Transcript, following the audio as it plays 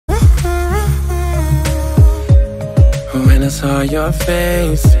saw your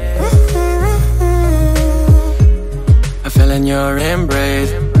face, I fell in your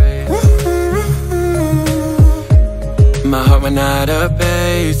embrace. My heart went out of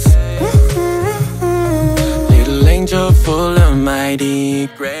pace. Little angel full of mighty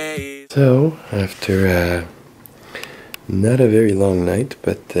grace. So, after not a very long night,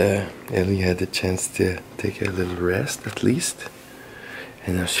 but Ellie had the chance to take a little rest at least.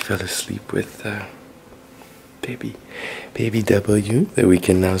 And now she fell asleep with baby W, that we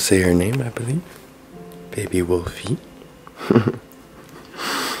can now say her name, I believe. Baby Wolfie.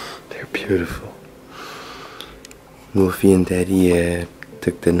 They're beautiful. Wolfie and Daddy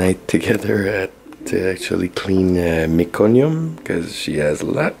took the night together to actually clean meconium, because she has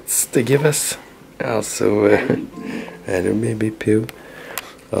lots to give us. Also, and her baby Pooh.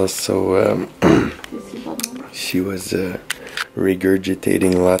 Also, she was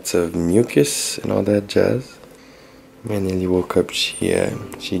regurgitating lots of mucus and all that jazz. When Ellie woke up, she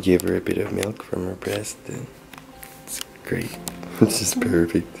gave her a bit of milk from her breast, and it's great. It's just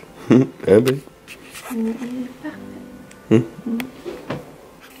perfect. Perfect.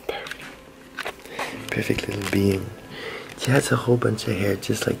 Perfect little being. She has a whole bunch of hair,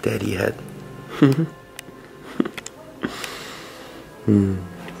 just like Daddy had.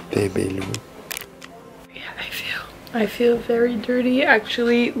 Baby Lou. I feel very dirty.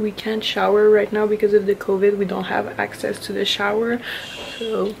 Actually, we can't shower right now because of the COVID. We don't have access to the shower.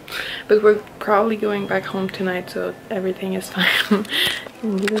 So, but we're probably going back home tonight, so everything is fine.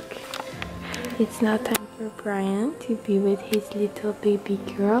 And look, it's now time for Brian to be with his little baby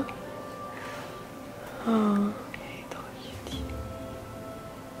girl. Oh, trop cute.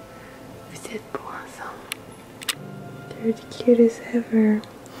 Vous êtes beaux ensemble. They're the cutest ever.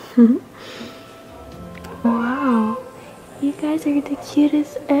 Wow, you guys are the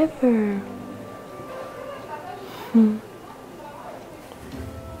cutest ever.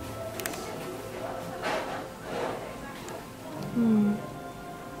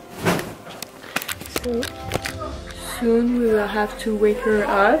 So soon we will have to wake her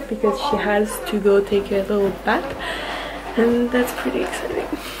up because she has to go take a little bath, and that's pretty exciting.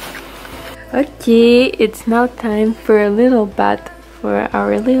 Okay, it's now time for a little bath for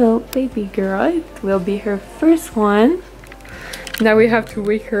our little baby girl. It will be her first one. Now we have to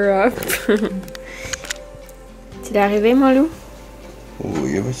wake her up. Tu l'as réveillé, mon loup?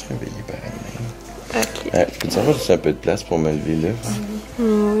 Oui, elle va se réveiller par elle-même. Ok. Peux-tu avoir juste un peu de place pour me lever là?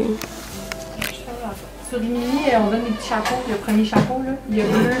 Oui. Sur les mini, on donne des petits chapeaux. Le premier chapeau, là, il y a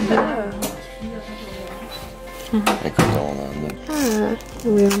bleu, Écoute, on en a. Ah,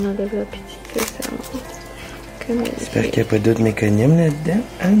 oui, on enlève la petite peu ça. J'espère qu'il n'y a pas d'autres méconium là-dedans.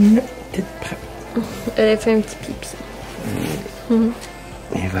 Ah non, t'es prête. Elle a fait un petit pipi.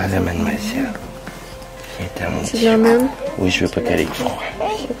 Et voilà, mademoiselle. Viens mon C'est la même? Oui, je veux pas qu'elle ait froid.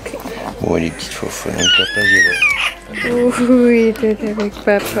 Ok. Oh, les petites faufounes. Papa, j'ai là. Oui, t'es avec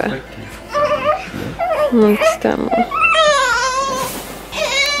papa. Mon petit amour.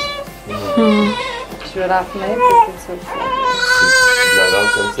 Je vais la fenêtre parce que ça le fait. Tu la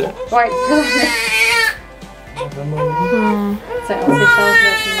lances comme ça? Ouais. Tiens, on s'échange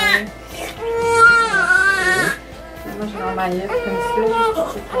la fenêtre. Moi, je vais en maillette comme ça.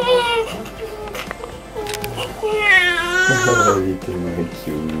 Oh, il est tellement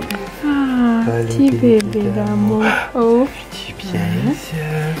cute. Ah, petit bébé d'amour. Oh. Tu es bien, ça.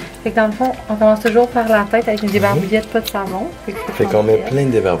 Fait que dans le fond, on commence toujours par la tête avec une débarbouillette, pas de savon. Fait qu'on met plein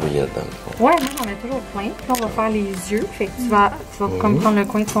de débarbouillettes dans le fond. Ouais, on met toujours plein. Puis on va faire les yeux. Fait que tu vas comme prendre le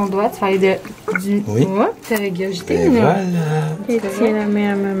coin de ton doigt, tu vas aller du doigt, tu vas regurgiter. Et voilà. Et tiens la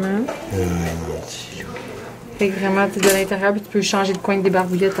main à maman. Mon petit loup. Fait que vraiment, tu es de l'intérieur, puis tu peux changer de coin de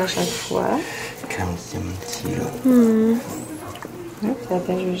débarbouillette à chaque fois. Comme ça, mon petit loup. Ouais, ça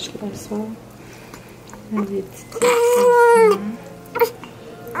attache juste comme ça. Des petites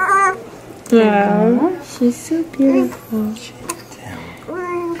Wow, she's so beautiful.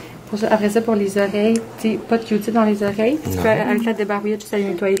 Après ça, pour les oreilles, pas de Q-tip dans les oreilles. Tu peux, avec la débarbouillette, juste aller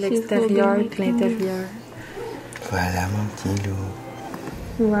nettoyer l'extérieur et l'intérieur. Voilà, mon petit loup.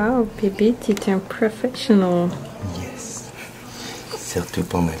 Wow, bébé, tu es un professional. Yes. Surtout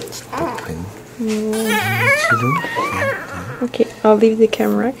pour ma petite poitrine. Petit loup. Okay, I'll leave the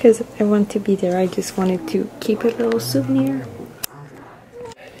camera because I want to be there. I just wanted to keep a little souvenir.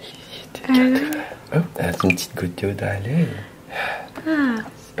 Oh, t'as une petite goutte d'eau dans l'œil. Ah.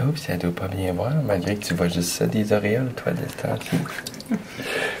 Oh, ça doit pas bien voir, malgré que tu vois juste ça des auréoles, toi, de ce temps-ci.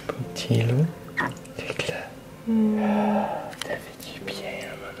 Pas petit loup. Fait que là, t'as fait du bien,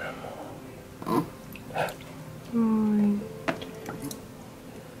 mon amour. Oui.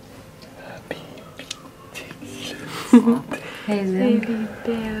 Ah, baby, t'es Baby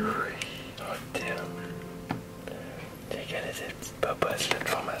bear. Oh damn. T'as regardé cette petite papasse là de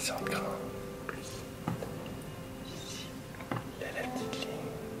formation de grand. Ici. Là la petite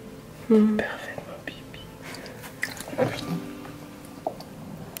ligne. Parfaitement pipi.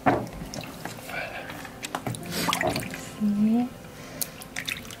 Voilà.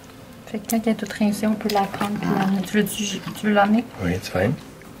 Fait que quand elle est toute rincée, on peut la prendre puis l'emmener. Tu veux l'emmener? Oui, it's fine.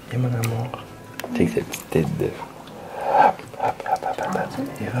 Et mon amour. Take cette petite tête de... Hop, hop, hop, hop, hop, hop.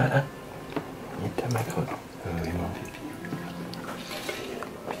 Et voilà. Il est à ma crotte. Oui, mon pipi.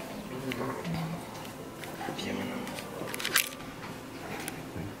 Viens, mon amour.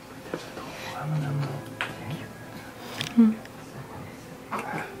 Ah, mon amour.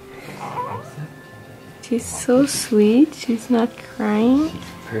 She's so sweet. She's not crying.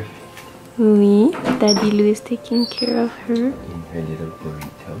 Perfect. Oui, Daddy Lou is taking care of her. In her little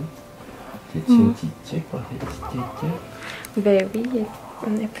burrito. C'est une petite tique pour cette petite tique. Ben oui,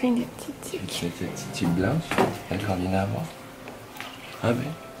 on a plein de petites Tu tiques. sais, cette petite tique blanche, elle qu'on vient d'avoir. Ah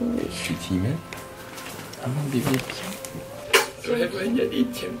ben, Oui. tu t'y mets. Ah mon bébé pion. Ouais, il y a des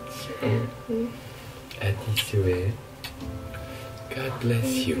tiens. Adi Sue. God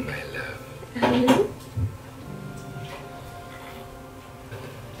bless you, my love.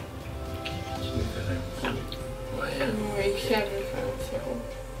 Oui, j'aime faire un sirop.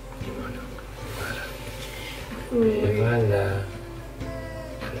 Voilà. Et voilà.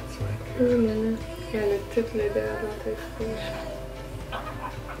 That's right. Oh là là, elle a toutes les dents dans ta bouche.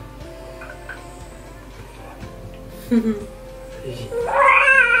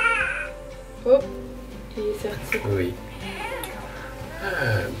 Oh, il est sorti. Oui. Ah,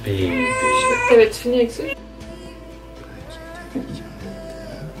 baby. T'avais-tu fini avec ça?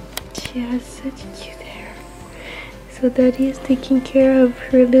 She has such cute hair. So Daddy is taking care of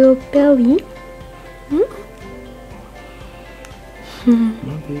her little belly. Mon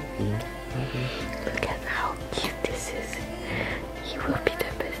bébé. Look at how cute this is. He will be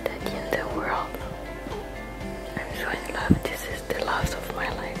the best daddy in the world. I'm so in love. This is the love of my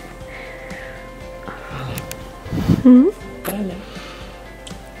life. Voilà.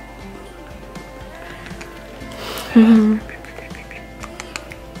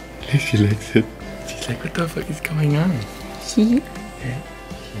 She likes it. She's like, what the fuck is going on? He? Yeah,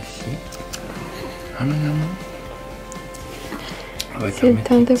 she. Ah, mon amour. C'est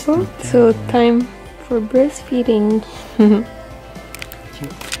time to go. So time for breastfeeding.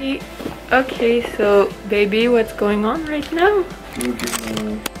 Okay, so baby, what's going on right now?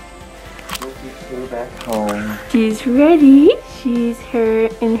 Back home. She's ready. She's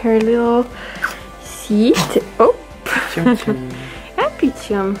in her little seat. Oh, Chum chum. happy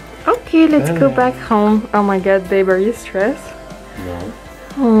chum. Okay, let's go back home. Oh my god, babe, are you stressed? No.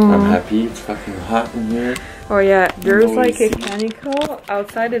 Oh. I'm happy. It's fucking hot in here. Oh yeah, there's No like a AC. canicle.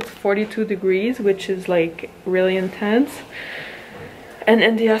 Outside it's 42 degrees, which is like really intense. And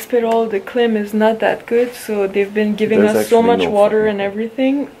in the hospital, the clim is not that good, so they've been giving There's us so actually much no water fucking and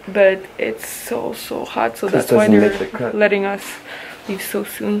everything, but it's so hot, so This that's why doesn't they're make the cut. letting us leave so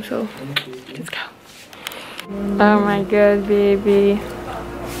soon, so let's go. Oh my god, baby.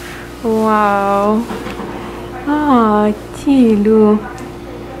 Wow. Ah, Tilou.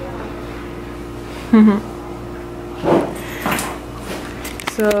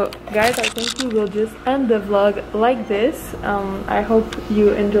 So guys, I think we will just end the vlog like this. I hope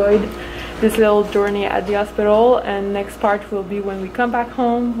you enjoyed this little journey at the hospital, and next part will be when we come back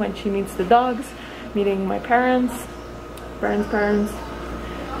home, when she meets the dogs, meeting my parents, parents,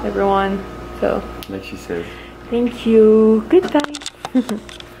 everyone. So Like she said. thank you,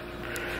 goodbye.